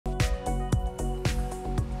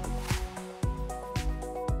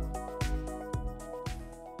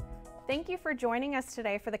Thank you for joining us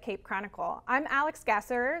today for the Cape Chronicle. I'm Alix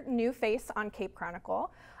Gasser, new face on Cape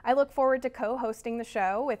Chronicle. I look forward to co-hosting the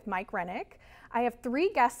show with Mike Rennick. I have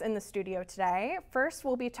 3 guests in the studio today. First,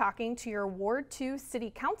 we'll be talking to your Ward 2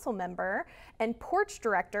 City Council member and PORCH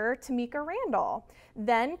Director, Tameka Randle.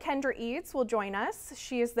 Then Kendra Eads will join us.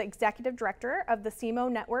 She is the Executive Director of the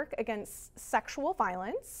CMO Network Against Sexual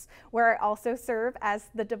Violence, where I also serve as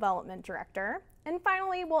the Development Director. And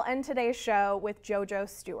finally, we'll end today's show with JoJo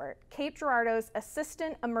Stewart, Cape Girardeau's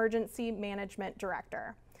Assistant Emergency Management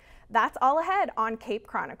Director. That's all ahead on Cape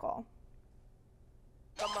Chronicle.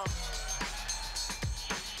 Come on.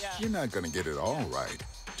 You're not going to get it all right.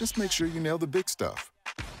 Just make sure you nail the big stuff.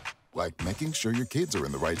 Like making sure your kids are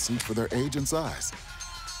in the right seat for their age and size.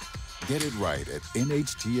 Get it right at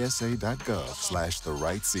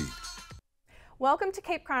nhtsa.gov/the-right-seat. Welcome to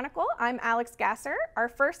Cape Chronicle. I'm Alix Gasser. Our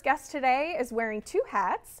first guest today is wearing 2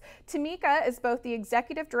 hats. Tameka is both the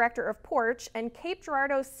Executive Director of PORCH and Cape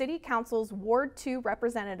Girardeau City Council's Ward 2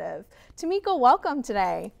 representative. Tameka, welcome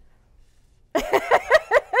today.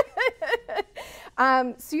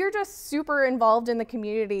 So you're just super involved in the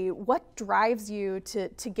community. What drives you to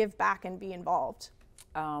give back and be involved?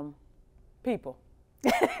 People.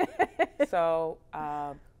 So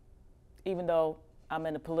even though I'm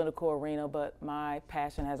in the political arena, but my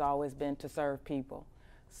passion has always been to serve people.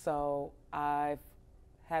 So I've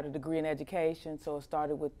had a degree in education, so it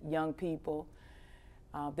started with young people.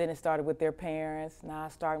 Then it started with their parents, now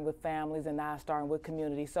it's starting with families, and now it's starting with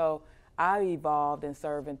community. So I evolved in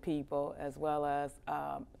serving people as well as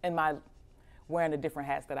in my wearing the different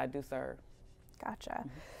hats that I do serve. Gotcha.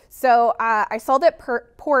 So I saw that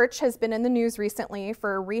PORCH has been in the news recently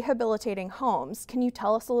for rehabilitating homes. Can you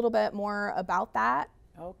tell us a little bit more about that?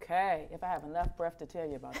 Okay, if I have enough breath to tell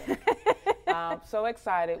you about that. So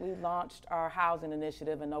excited. We launched our housing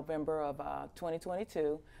initiative in November of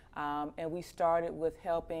 2022, and we started with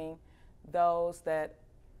helping those that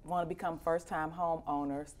want to become first-time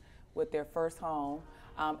homeowners with their first home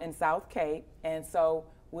in South Cape. And so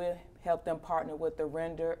we'll help them partner with a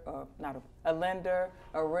lender,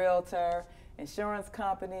 a realtor, insurance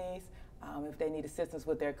companies, if they need assistance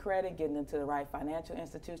with their credit, getting them to the right financial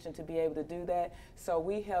institution to be able to do that. So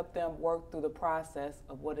we help them work through the process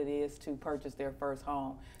of what it is to purchase their first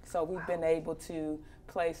home. So we've been able to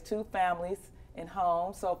place 2 families in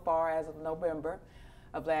homes so far as of November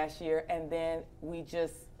of last year, and then we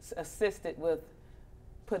just assisted with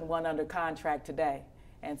putting 1 under contract today.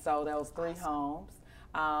 And so those 3 homes.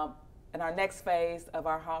 And our next phase of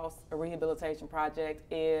our house rehabilitation project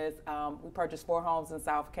is we purchased 4 homes in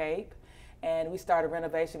South Cape, and we started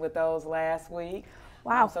renovation with those last week.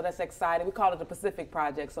 Wow. So that's exciting. We call it the Pacific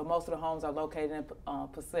Project, so most of the homes are located in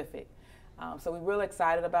Pacific. So we're really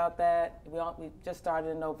excited about that. We just started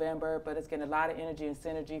in November, but it's getting a lot of energy and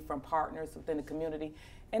synergy from partners within the community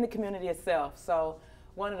and the community itself. So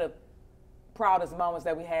one of the proudest moments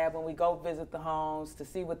that we have when we go visit the homes to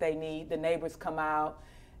see what they need, the neighbors come out,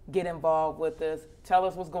 get involved with us, tell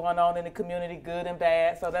us what's going on in the community, good and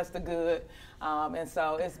bad, so that's the good. And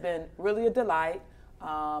so it's been really a delight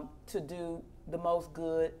to do the most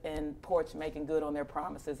good in PORCH making good on their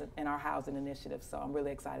promises in our housing initiative. So I'm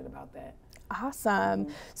really excited about that. Awesome.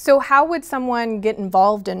 So how would someone get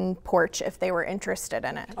involved in PORCH if they were interested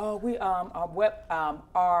in it? Oh,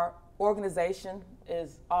 our organization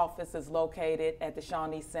office is located at the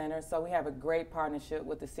Shawnee Center, so we have a great partnership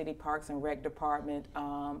with the City Parks and Rec Department,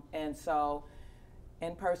 and so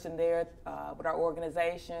in person there with our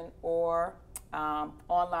organization, or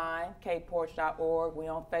online, capeporch.org. We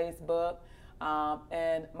on Facebook,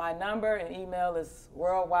 and my number and email is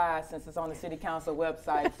worldwide since it's on the City Council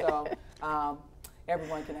website, so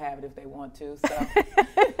everyone can have it if they want to. So,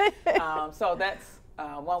 so that's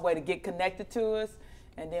one way to get connected to us.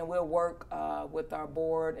 And then we'll work with our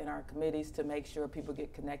board and our committees to make sure people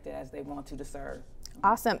get connected as they want to serve.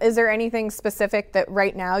 Awesome. Is there anything specific that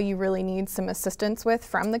right now you really need some assistance with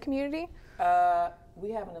from the community?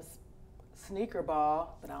 We having a sneaker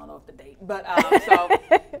ball, but I don't know if the date. But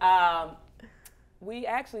we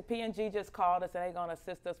actually, P&G just called us and they're going to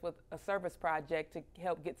assist us with a service project to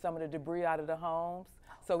help get some of the debris out of the homes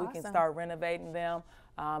so we can start renovating them.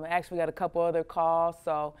 Actually, we got a couple other calls,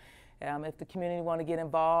 so if the community want to get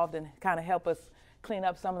involved and kind of help us clean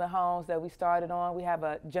up some of the homes that we started on. We have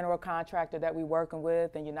a general contractor that we're working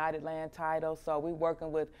with and United Land Title. So we're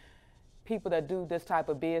working with people that do this type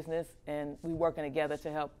of business, and we're working together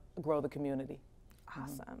to help grow the community.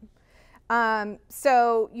 Awesome.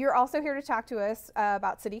 So you're also here to talk to us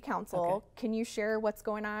about City Council. Okay. Can you share what's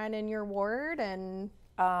going on in your ward? And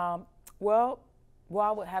well, Well,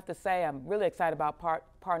 I would have to say I'm really excited about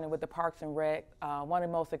partnering with the Parks and Rec. One of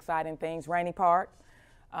the most exciting things, Rainy Park,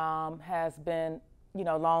 has been,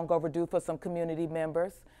 long overdue for some community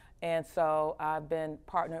members. And so I've been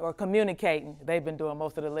partnering or communicating. They've been doing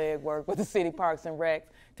most of the legwork with the city Parks and Recs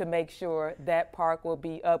to make sure that park will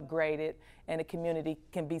be upgraded and the community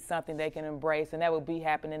can be something they can embrace. And that will be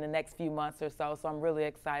happening in the next few months or so. So I'm really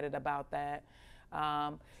excited about that.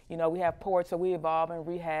 We have PORCH, so we evolve and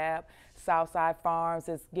rehab. Southside Farms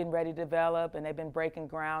is getting ready to develop, and they've been breaking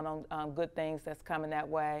ground on good things that's coming that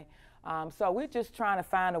way. So we're just trying to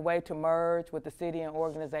find a way to merge with the city and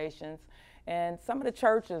organizations and some of the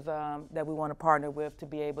churches that we want to partner with to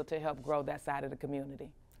be able to help grow that side of the community.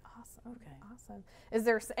 Awesome. Okay. Awesome. Is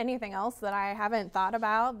there anything else that I haven't thought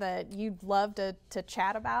about that you'd love to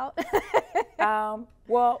chat about?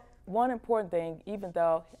 Well, one important thing, even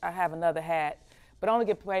though I have another hat, but I only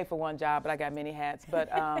get paid for one job, but I got many hats. But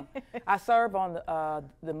I serve on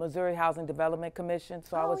the Missouri Housing Development Commission,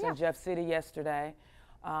 so I was in Jeff City yesterday.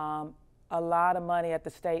 A lot of money at the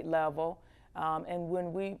state level. And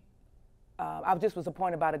when I just was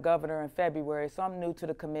appointed by the governor in February, so I'm new to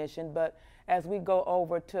the commission, but as we go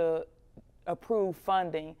over to approve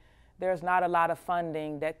funding, there's not a lot of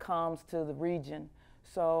funding that comes to the region.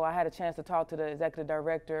 So I had a chance to talk to the executive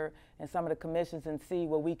director and some of the commissions and see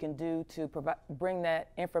what we can do to bring that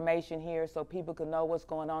information here so people can know what's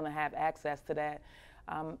going on and have access to that.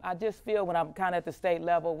 I just feel when I'm kind of at the state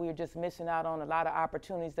level, we're just missing out on a lot of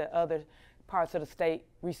opportunities that other parts of the state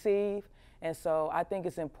receive. And so I think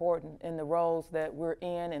it's important in the roles that we're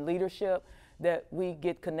in leadership that we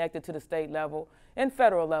get connected to the state level and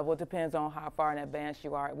federal level. It depends on how far in advance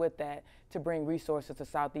you are with that to bring resources to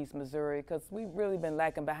Southeast Missouri, because we've really been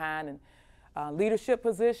lacking behind in leadership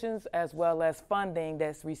positions as well as funding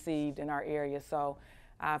that's received in our area. So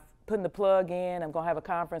I've put the plug in. I'm going to have a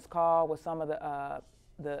conference call with some of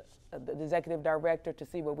the executive director to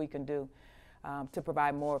see what we can do to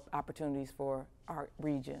provide more opportunities for our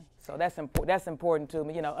region. So that's important to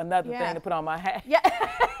me. Another thing to put on my hat. Yeah.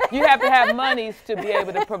 You have to have monies to be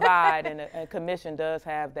able to provide, and a commission does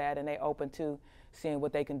have that, and they're open to seeing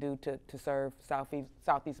what they can do to serve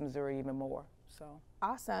Southeast Missouri even more. So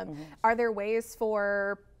awesome. Mm-hmm. Are there ways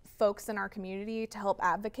for folks in our community to help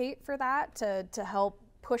advocate for that, to help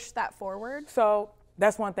push that forward? So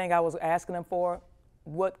that's one thing I was asking them for.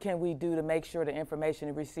 What can we do to make sure the information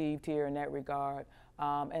is received here in that regard?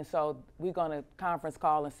 And so we're going to conference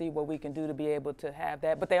call and see what we can do to be able to have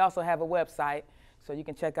that. But they also have a website, so you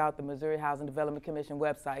can check out the Missouri Housing Development Commission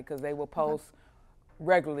website, because they will post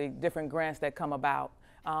regularly different grants that come about.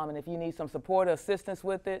 And if you need some support or assistance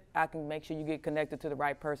with it, I can make sure you get connected to the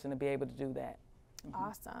right person to be able to do that. Mm-hmm.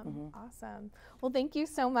 Awesome. Mm-hmm. Awesome. Well, thank you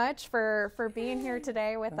so much for being here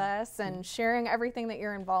today with us and sharing everything that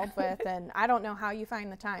you're involved with. And I don't know how you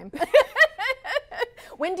find the time.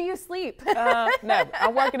 When do you sleep? No,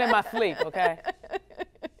 I'm working in my sleep, okay?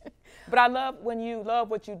 But I love, when you love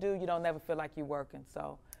what you do, you don't never feel like you're working.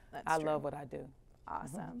 So I love what I do.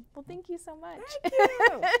 Awesome. Mm-hmm. Well, thank you so much. Thank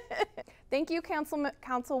you. Thank you,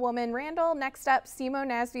 Councilwoman Randle. Next up, CMO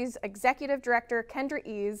NASB's Executive Director, Kendra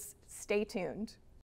Ease. Stay tuned.